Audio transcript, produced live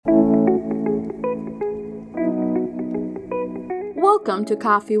Welcome to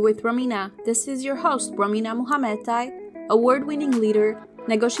Coffee with Romina. This is your host, Romina Muhammadtai, award-winning leader,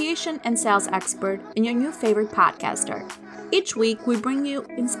 negotiation and sales expert, and your new favorite podcaster. Each week, we bring you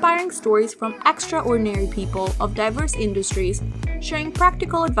inspiring stories from extraordinary people of diverse industries, sharing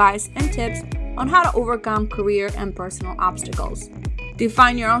practical advice and tips on how to overcome career and personal obstacles.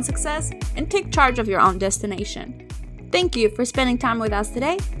 Define your own success and take charge of your own destination. Thank you for spending time with us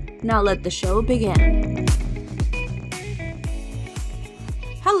today. Now let the show begin.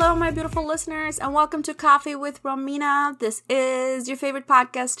 Hello, my beautiful listeners, and welcome to Coffee with Romina. This is your favorite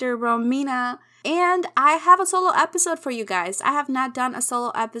podcaster, Romina, and I have a solo episode for you guys. I have not done a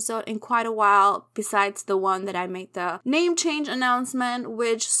solo episode in quite a while, besides the one that I made the name change announcement,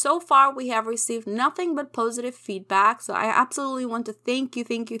 which so far we have received nothing but positive feedback. So I absolutely want to thank you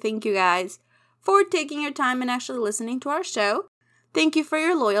guys for taking your time and actually listening to our show. Thank you for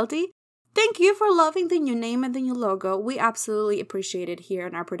your loyalty. Thank you for loving the new name and the new logo. We absolutely appreciate it here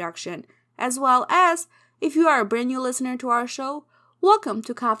in our production. As well as, if you are a brand new listener to our show, welcome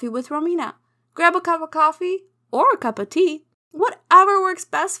to Coffee with Romina. Grab a cup of coffee or a cup of tea, whatever works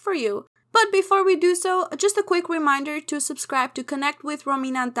best for you. But before we do so, just a quick reminder to subscribe to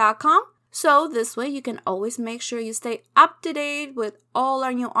connectwithromina.com. So this way you can always make sure you stay up to date with all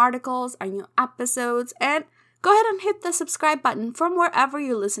our new articles, our new episodes, and go ahead and hit the subscribe button from wherever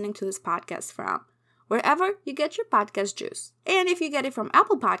you're listening to this podcast from, wherever you get your podcast juice. And if you get it from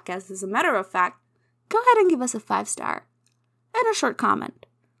Apple Podcasts, as a matter of fact, go ahead and give us a 5-star and a short comment.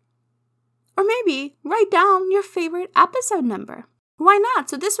 Or maybe write down your favorite episode number. Why not?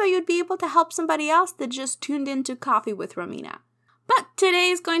 So this way you'd be able to help somebody else that just tuned into Coffee with Romina. But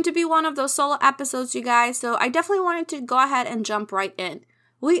today is going to be one of those solo episodes, you guys, so I definitely wanted to go ahead and jump right in.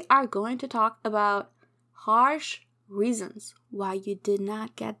 We are going to talk about harsh reasons why you did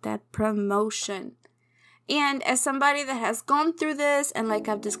not get that promotion. And as somebody that has gone through this, and like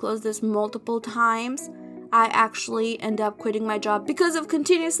I've disclosed this multiple times, I actually end up quitting my job because of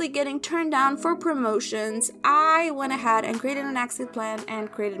continuously getting turned down for promotions. I went ahead and created an exit plan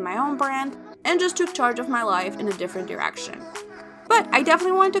and created my own brand and just took charge of my life in a different direction. But I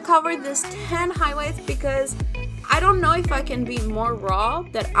definitely wanted to cover this 10 highlights because I don't know if I can be more raw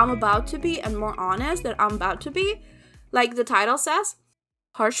that I'm about to be and more honest that I'm about to be. Like the title says,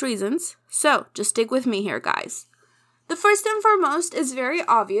 harsh reasons. So just stick with me here, guys. The first and foremost is very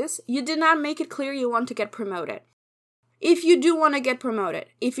obvious. You did not make it clear you want to get promoted. If you do want to get promoted,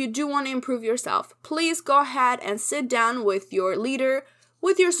 if you do want to improve yourself, please go ahead and sit down with your leader,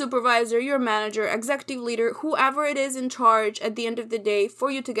 with your supervisor, your manager, executive leader, whoever it is in charge at the end of the day for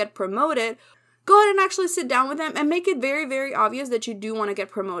you to get promoted. Go ahead and actually sit down with them and make it very, very obvious that you do want to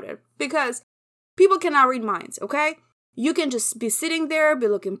get promoted. Because people cannot read minds, okay? You can just be sitting there, be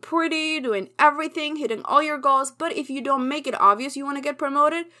looking pretty, doing everything, hitting all your goals. But if you don't make it obvious you want to get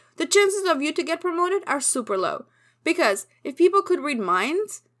promoted, the chances of you to get promoted are super low. Because if people could read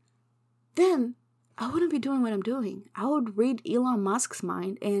minds, then I wouldn't be doing what I'm doing. I would read Elon Musk's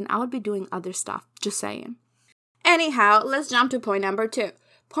mind and I would be doing other stuff. Just saying. Anyhow, let's jump to point number 2.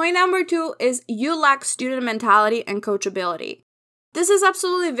 Point number 2 is you lack student mentality and coachability. This is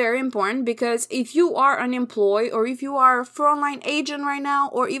absolutely very important because if you are unemployed or if you are a frontline agent right now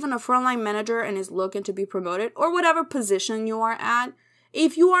or even a frontline manager and is looking to be promoted or whatever position you are at,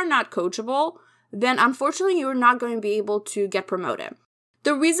 if you are not coachable, then unfortunately you're not going to be able to get promoted.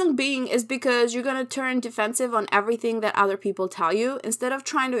 The reason being is because you're going to turn defensive on everything that other people tell you. Instead of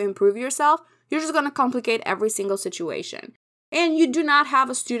trying to improve yourself, you're just going to complicate every single situation. And you do not have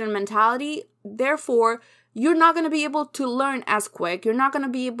a student mentality, therefore, you're not going to be able to learn as quick. You're not going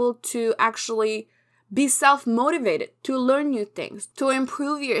to be able to actually be self-motivated to learn new things, to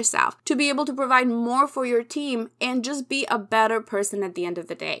improve yourself, to be able to provide more for your team, and just be a better person at the end of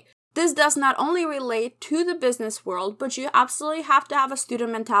the day. This does not only relate to the business world, but you absolutely have to have a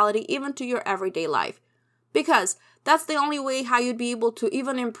student mentality even to your everyday life. Because that's the only way how you'd be able to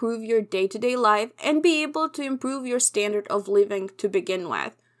even improve your day-to-day life and be able to improve your standard of living to begin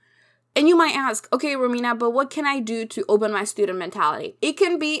with. And you might ask, okay, Romina, but what can I do to open my student mentality? It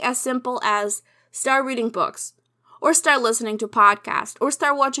can be as simple as start reading books, or start listening to podcasts, or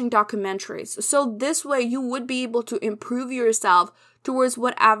start watching documentaries. So this way you would be able to improve yourself towards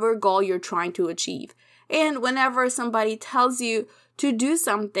whatever goal you're trying to achieve. And whenever somebody tells you to do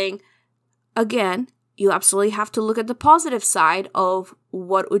something, again, you absolutely have to look at the positive side of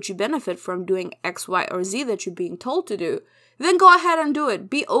what would you benefit from doing X, Y, or Z that you're being told to do. Then go ahead and do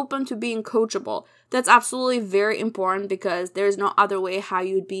it. Be open to being coachable. That's absolutely very important because there's no other way how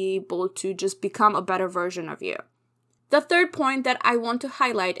you'd be able to just become a better version of you. The third point that I want to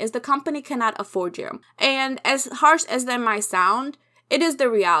highlight is the company cannot afford you. And as harsh as that might sound, It is the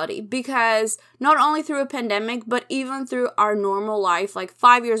reality, because not only through a pandemic, but even through our normal life, like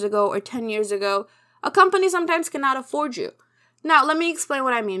 5 years ago or 10 years ago, a company sometimes cannot afford you. Now, let me explain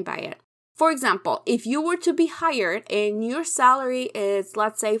what I mean by it. For example, if you were to be hired and your salary is,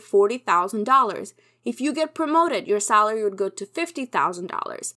 let's say, $40,000, if you get promoted, your salary would go to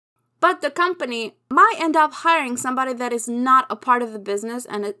 $50,000. But the company might end up hiring somebody that is not a part of the business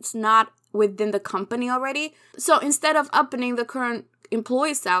and it's not within the company already. So instead of upping the current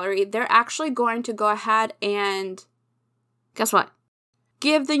employee's salary, they're actually going to go ahead and, guess what?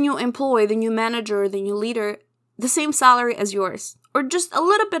 Give the new employee, the new manager, the new leader, the same salary as yours, or just a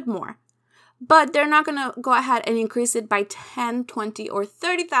little bit more. But they're not going to go ahead and increase it by $10,000, $20,000, or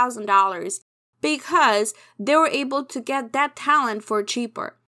 $30,000 because they were able to get that talent for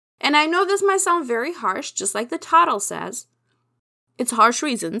cheaper. And I know this might sound very harsh, just like the title says. It's harsh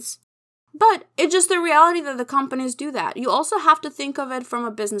reasons. But it's just the reality that the companies do that. You also have to think of it from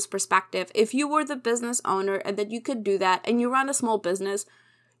a business perspective. If you were the business owner and that you could do that and you run a small business,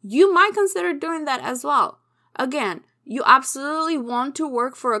 you might consider doing that as well. Again, you absolutely want to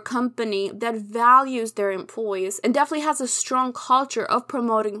work for a company that values their employees and definitely has a strong culture of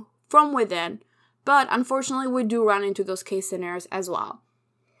promoting from within. But unfortunately, we do run into those case scenarios as well.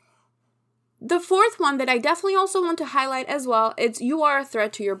 The fourth one that I definitely also want to highlight as well is you are a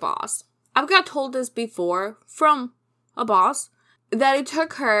threat to your boss. I've got told this before from a boss that it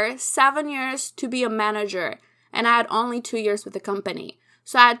took her 7 years to be a manager and I had only 2 years with the company.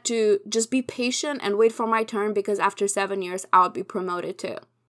 So I had to just be patient and wait for my turn because after 7 years, I would be promoted too.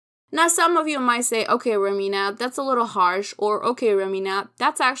 Now, some of you might say, okay, Romina, that's a little harsh, or okay, Romina,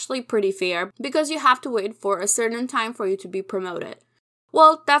 that's actually pretty fair because you have to wait for a certain time for you to be promoted.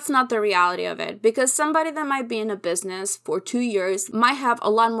 Well, that's not the reality of it, because somebody that might be in a business for 2 years might have a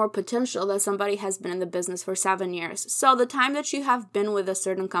lot more potential than somebody has been in the business for 7 years. So the time that you have been with a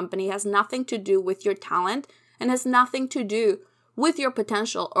certain company has nothing to do with your talent and has nothing to do with your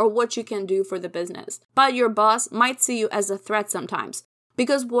potential or what you can do for the business. But your boss might see you as a threat sometimes,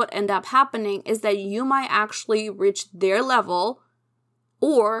 because what end up happening is that you might actually reach their level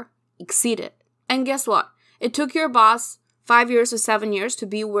or exceed it. And guess what? It took your boss 5 years or 7 years to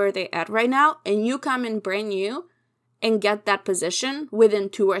be where they're at right now, and you come in brand new and get that position within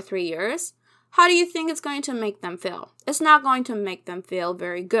 2 or 3 years. How do you think it's going to make them feel? It's not going to make them feel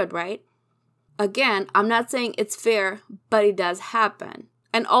very good, right? Again, I'm not saying it's fair, but it does happen.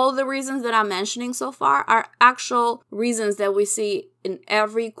 And all the reasons that I'm mentioning so far are actual reasons that we see in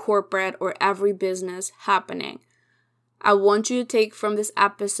every corporate or every business happening. I want you to take from this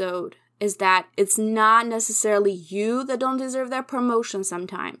episode is that it's not necessarily you that don't deserve that promotion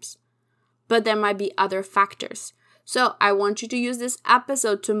sometimes, but there might be other factors. So I want you to use this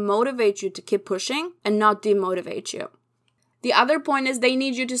episode to motivate you to keep pushing and not demotivate you. The other point is they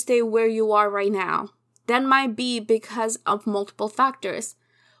need you to stay where you are right now. That might be because of multiple factors.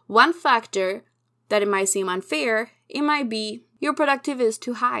 One factor that it might seem unfair, it might be your productivity is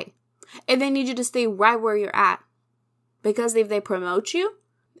too high and they need you to stay right where you're at. Because if they promote you,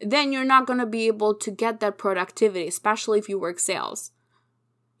 then you're not going to be able to get that productivity, especially if you work sales.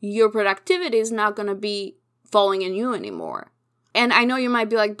 Your productivity is not going to be falling in you anymore. And I know you might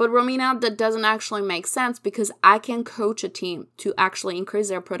be like, but Romina, that doesn't actually make sense because I can coach a team to actually increase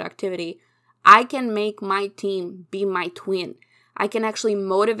their productivity. I can make my team be my twin. I can actually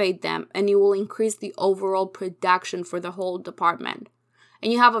motivate them and it will increase the overall production for the whole department.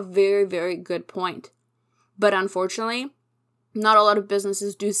 And you have a very, very good point. But unfortunately, not a lot of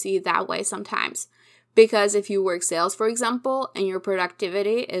businesses do see it that way sometimes. Because if you work sales, for example, and your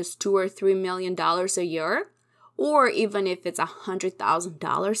productivity is $2 or $3 million a year, or even if it's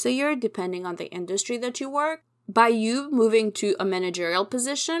 $100,000 a year, depending on the industry that you work, by you moving to a managerial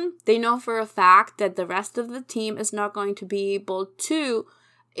position, they know for a fact that the rest of the team is not going to be able to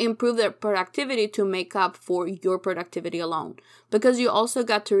improve their productivity to make up for your productivity alone. Because you also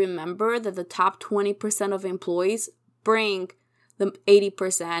got to remember that the top 20% of employees bring the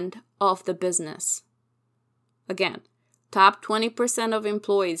 80% of the business. Again, top 20% of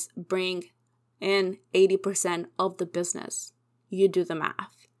employees bring in 80% of the business. You do the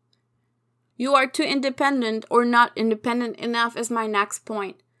math. You are too independent or not independent enough is my next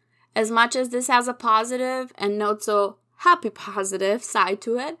point. As much as this has a positive and not so happy positive side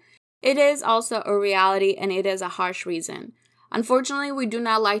to it, it is also a reality and it is a harsh reason. Unfortunately, we do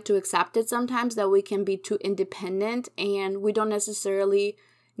not like to accept it sometimes that we can be too independent and we don't necessarily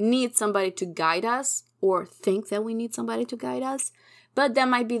need somebody to guide us or think that we need somebody to guide us, but that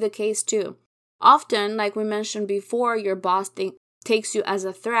might be the case too. Often, like we mentioned before, your boss takes you as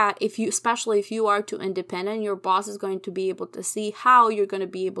a threat, especially if you are too independent, your boss is going to be able to see how you're going to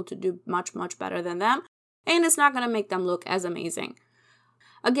be able to do much, much better than them. And it's not going to make them look as amazing.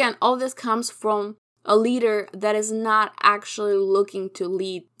 Again, all this comes from a leader that is not actually looking to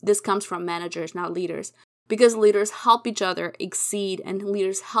lead. This comes from managers, not leaders. Because leaders help each other exceed and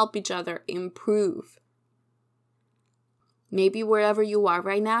leaders help each other improve. Maybe wherever you are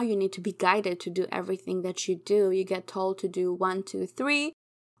right now, you need to be guided to do everything that you do. You get told to do 1, 2, 3.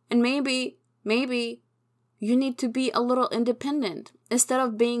 And maybe you need to be a little independent. Instead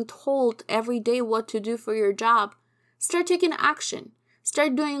of being told every day what to do for your job, start taking action.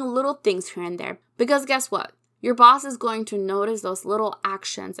 Start doing little things here and there. Because guess what? Your boss is going to notice those little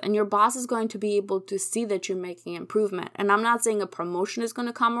actions and your boss is going to be able to see that you're making improvement. And I'm not saying a promotion is going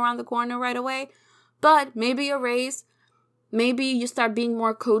to come around the corner right away, but maybe a raise. Maybe you start being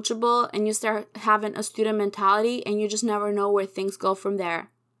more coachable and you start having a student mentality and you just never know where things go from there.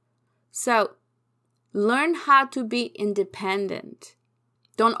 So learn how to be independent.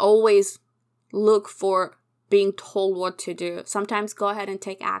 Don't always look for being told what to do. Sometimes go ahead and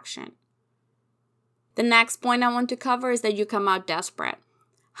take action. The next point I want to cover is that you come out desperate.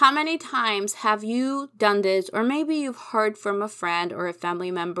 How many times have you done this, or maybe you've heard from a friend or a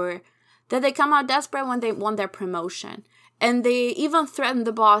family member that they come out desperate when they want their promotion? And they even threaten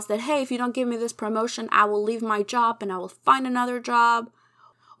the boss that, hey, if you don't give me this promotion, I will leave my job and I will find another job.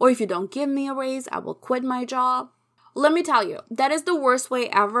 Or if you don't give me a raise, I will quit my job. Let me tell you, that is the worst way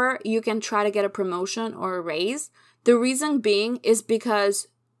ever you can try to get a promotion or a raise. The reason being is because,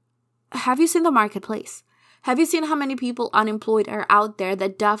 have you seen the marketplace? Have you seen how many people unemployed are out there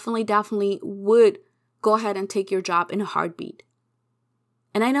that definitely would go ahead and take your job in a heartbeat?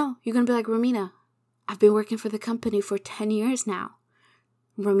 And I know, you're going to be like, Romina, I've been working for the company for 10 years now.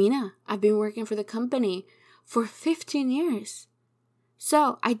 Romina, I've been working for the company for 15 years.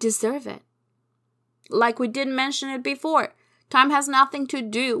 So I deserve it. Like we did mention it before, time has nothing to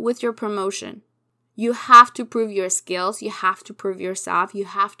do with your promotion. You have to prove your skills. You have to prove yourself. You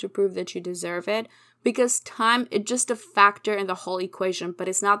have to prove that you deserve it. Because time is just a factor in the whole equation, but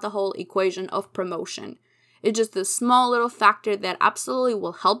it's not the whole equation of promotion. It's just a small little factor that absolutely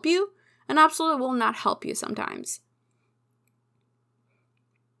will help you and absolutely will not help you sometimes.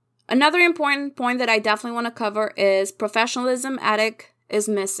 Another important point that I definitely want to cover is professionalism ethic is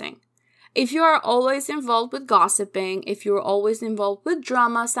missing. If you are always involved with gossiping, if you're always involved with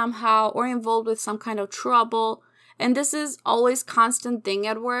drama somehow or involved with some kind of trouble, and this is always constant thing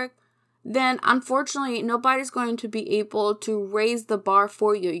at work, then unfortunately nobody's going to be able to raise the bar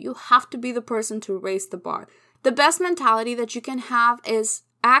for you. You have to be the person to raise the bar. The best mentality that you can have is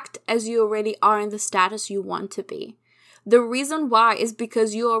act as you already are in the status you want to be. The reason why is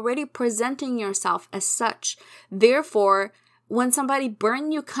because you're already presenting yourself as such. Therefore, when somebody brand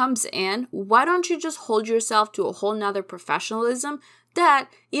new comes in, why don't you just hold yourself to a whole nother professionalism that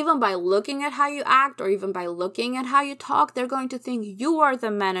even by looking at how you act or even by looking at how you talk, they're going to think you are the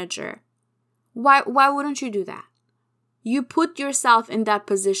manager. Why wouldn't you do that? You put yourself in that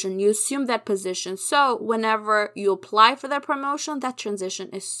position. You assume that position. So whenever you apply for that promotion, that transition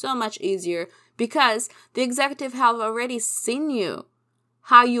is so much easier because the executive have already seen you,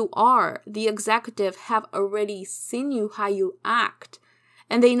 how you are. The executive have already seen you, how you act.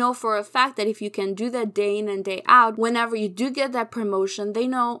 And they know for a fact that if you can do that day in and day out, whenever you do get that promotion, they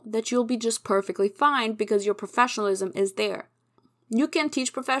know that you'll be just perfectly fine because your professionalism is there. You can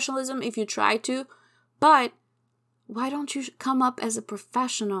teach professionalism if you try to, but why don't you come up as a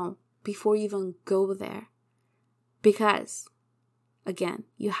professional before you even go there? Because, again,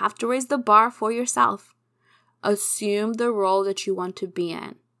 you have to raise the bar for yourself. Assume the role that you want to be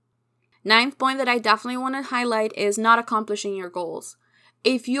in. 9th point that I definitely want to highlight is not accomplishing your goals.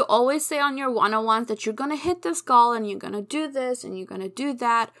 If you always say on your one-on-ones that you're going to hit this goal and you're going to do this and you're going to do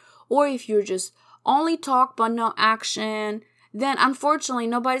that, or if you're just only talk but no action, then unfortunately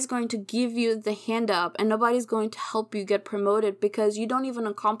nobody's going to give you the hand up and nobody's going to help you get promoted because you don't even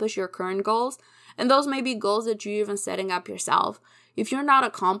accomplish your current goals. And those may be goals that you're even setting up yourself. If you're not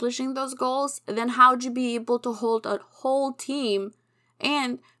accomplishing those goals, then how would you be able to hold a whole team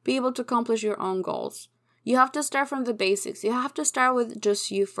and be able to accomplish your own goals? You have to start from the basics. You have to start with just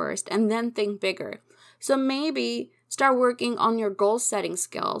you first and then think bigger. So maybe start working on your goal setting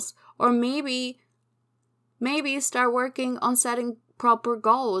skills, or maybe start working on setting proper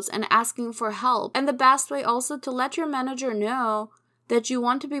goals and asking for help. And the best way also to let your manager know that you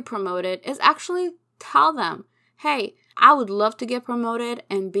want to be promoted is actually tell them, hey, I would love to get promoted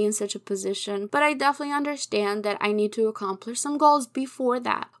and be in such a position, but I definitely understand that I need to accomplish some goals before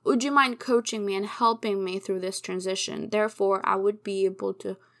that. Would you mind coaching me and helping me through this transition? Therefore, I would be able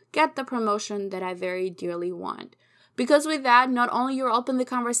to get the promotion that I very dearly want. Because with that, not only you're open the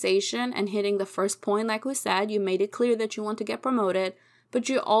conversation and hitting the first point, like we said, you made it clear that you want to get promoted, but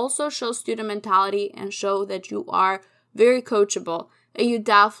you also show student mentality and show that you are very coachable. And you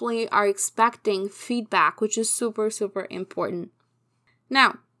definitely are expecting feedback, which is super, super important.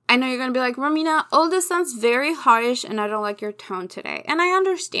 Now, I know you're going to be like, Romina, all this sounds very harsh and I don't like your tone today. And I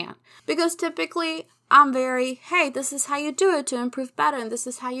understand. Because typically, I'm very, hey, this is how you do it to improve better and this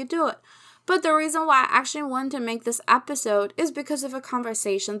is how you do it. But the reason why I actually wanted to make this episode is because of a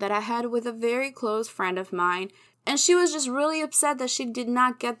conversation that I had with a very close friend of mine. And she was just really upset that she did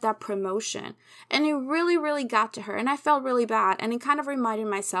not get that promotion. And it really, really got to her. And I felt really bad. And it kind of reminded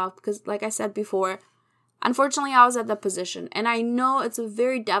myself, because like I said before, unfortunately, I was at that position. And I know it's a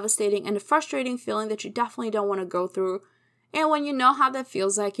very devastating and a frustrating feeling that you definitely don't want to go through. And when you know how that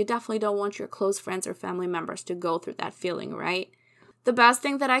feels like, you definitely don't want your close friends or family members to go through that feeling, right? The best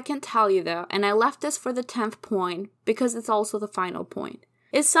thing that I can tell you, though, and I left this for the 10th point because it's also the final point,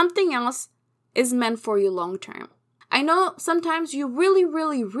 is something else is meant for you long term. I know sometimes you really,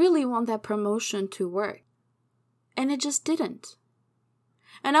 really, really want that promotion to work, and it just didn't.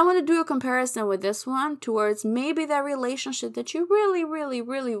 And I want to do a comparison with this one towards maybe that relationship that you really, really,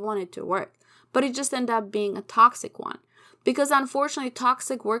 really wanted to work, but it just ended up being a toxic one. Because unfortunately,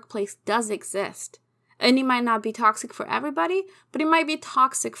 toxic workplace does exist. And it might not be toxic for everybody, but it might be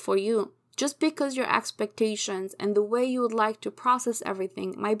toxic for you. Just because your expectations and the way you would like to process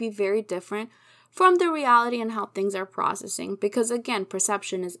everything might be very different from the reality and how things are processing. Because again,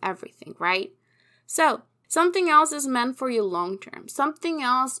 perception is everything, right? So, something else is meant for you long term. Something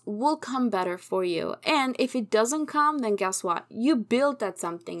else will come better for you. And if it doesn't come, then guess what? You build that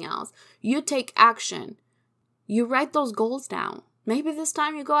something else. You take action. You write those goals down. Maybe this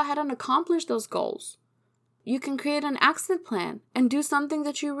time you go ahead and accomplish those goals. You can create an exit plan and do something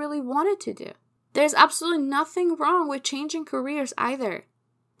that you really wanted to do. There's absolutely nothing wrong with changing careers either.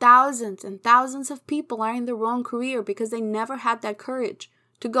 Thousands and thousands of people are in the wrong career because they never had that courage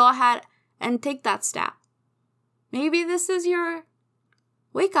to go ahead and take that step. Maybe this is your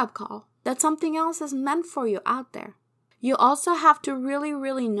wake-up call that something else is meant for you out there. You also have to really,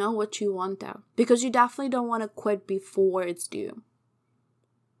 really know what you want though, because you definitely don't want to quit before it's due.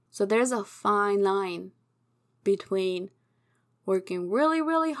 So there's a fine line between working really,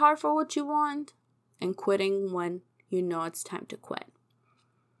 really hard for what you want and quitting when you know it's time to quit.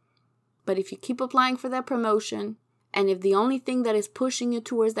 But if you keep applying for that promotion, and if the only thing that is pushing you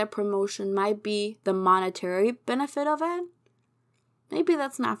towards that promotion might be the monetary benefit of it, maybe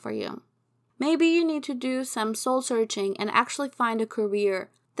that's not for you. Maybe you need to do some soul searching and actually find a career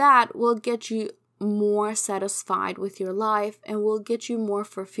that will get you more satisfied with your life and will get you more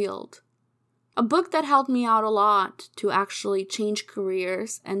fulfilled. A book that helped me out a lot to actually change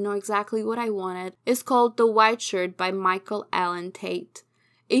careers and know exactly what I wanted is called The White Shirt by Michael Allen Tate.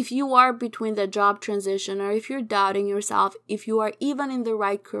 If you are between the job transition or if you're doubting yourself, if you are even in the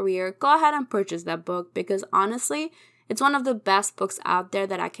right career, go ahead and purchase that book because honestly, it's one of the best books out there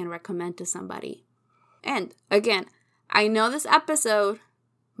that I can recommend to somebody. And again, I know this episode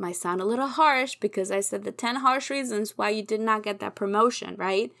might sound a little harsh because I said the 10 harsh reasons why you did not get that promotion,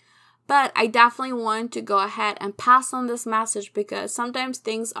 right? But I definitely want to go ahead and pass on this message because sometimes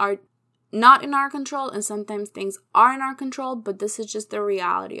things are not in our control and sometimes things are in our control, but this is just the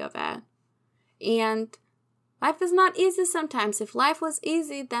reality of it. And life is not easy sometimes. If life was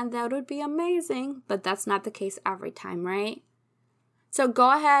easy, then that would be amazing, but that's not the case every time, right? So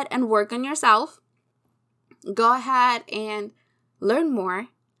go ahead and work on yourself. Go ahead and learn more.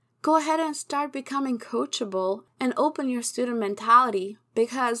 Go ahead and start becoming coachable and open your student mentality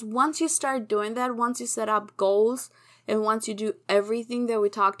because once you start doing that, once you set up goals and once you do everything that we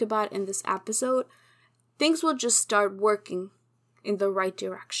talked about in this episode, things will just start working in the right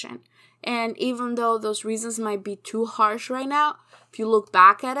direction. And even though those reasons might be too harsh right now, if you look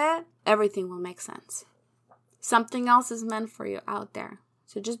back at it, everything will make sense. Something else is meant for you out there.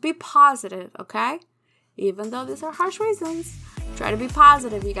 So just be positive, okay? Even though these are harsh reasons. Try to be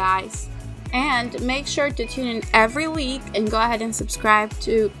positive, you guys. And make sure to tune in every week and go ahead and subscribe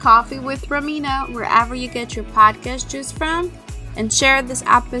to Coffee with Romina wherever you get your podcast juice from. And share this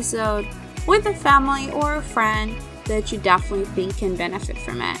episode with a family or a friend that you definitely think can benefit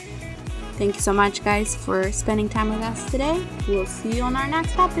from it. Thank you so much, guys, for spending time with us today. We'll see you on our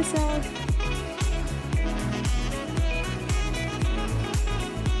next episode.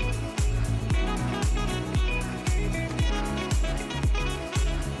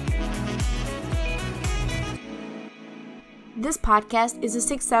 This podcast is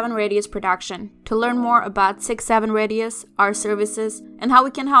a 6-7 Radius production. To learn more about 6-7 Radius, our services, and how we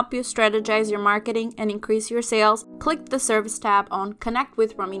can help you strategize your marketing and increase your sales, click the service tab on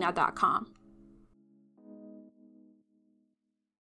connectwithromina.com.